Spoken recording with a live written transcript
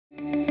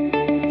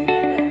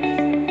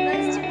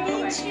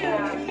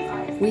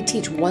We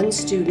teach one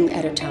student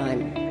at a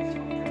time.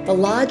 The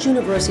large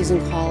universities and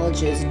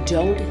colleges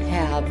don't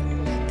have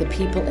the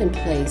people in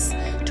place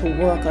to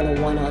work on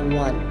a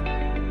one-on-one.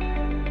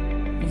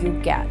 You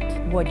get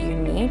what you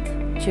need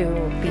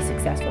to be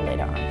successful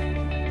later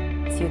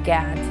on. So you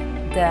get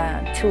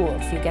the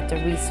tools, you get the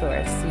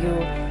resource, you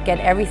get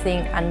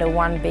everything under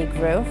one big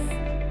roof.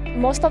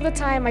 Most of the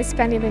time I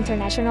spend in the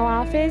international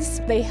office.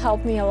 They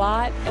help me a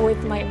lot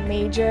with my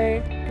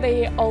major.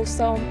 They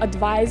also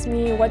advise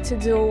me what to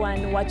do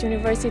and what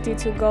university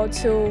to go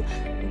to.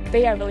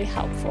 They are really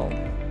helpful.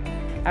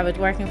 I was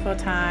working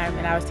full-time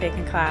and I was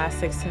taking class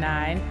 6 to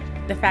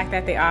 9. The fact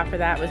that they offer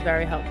that was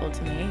very helpful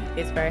to me.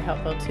 It's very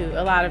helpful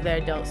to a lot of their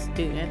adult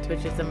students,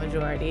 which is the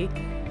majority.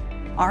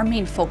 Our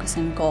main focus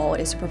and goal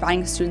is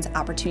providing students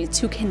opportunities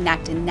to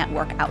connect and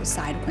network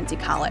outside of Quincy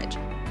College.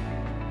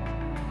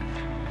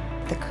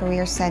 The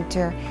Career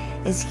Center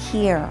is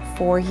here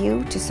for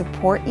you to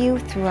support you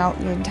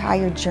throughout your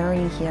entire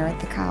journey here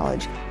at the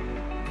college.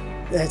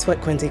 That's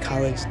what Quincy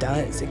College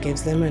does. It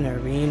gives them an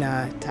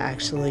arena to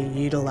actually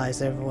utilize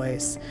their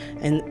voice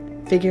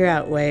and figure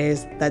out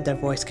ways that their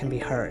voice can be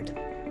heard.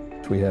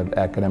 We have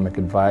academic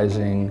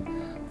advising,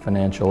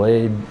 financial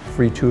aid,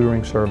 free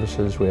tutoring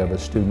services. We have a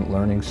student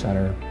learning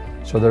center.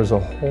 So there's a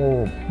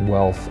whole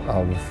wealth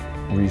of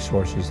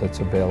resources that's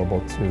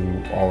available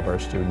to all of our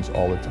students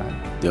all the time.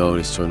 They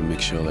always try to make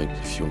sure, like,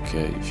 if you're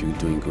okay, if you're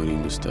doing good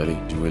in your study,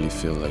 you really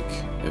feel like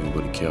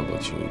everybody cares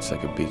about you. It's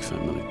like a big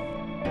family.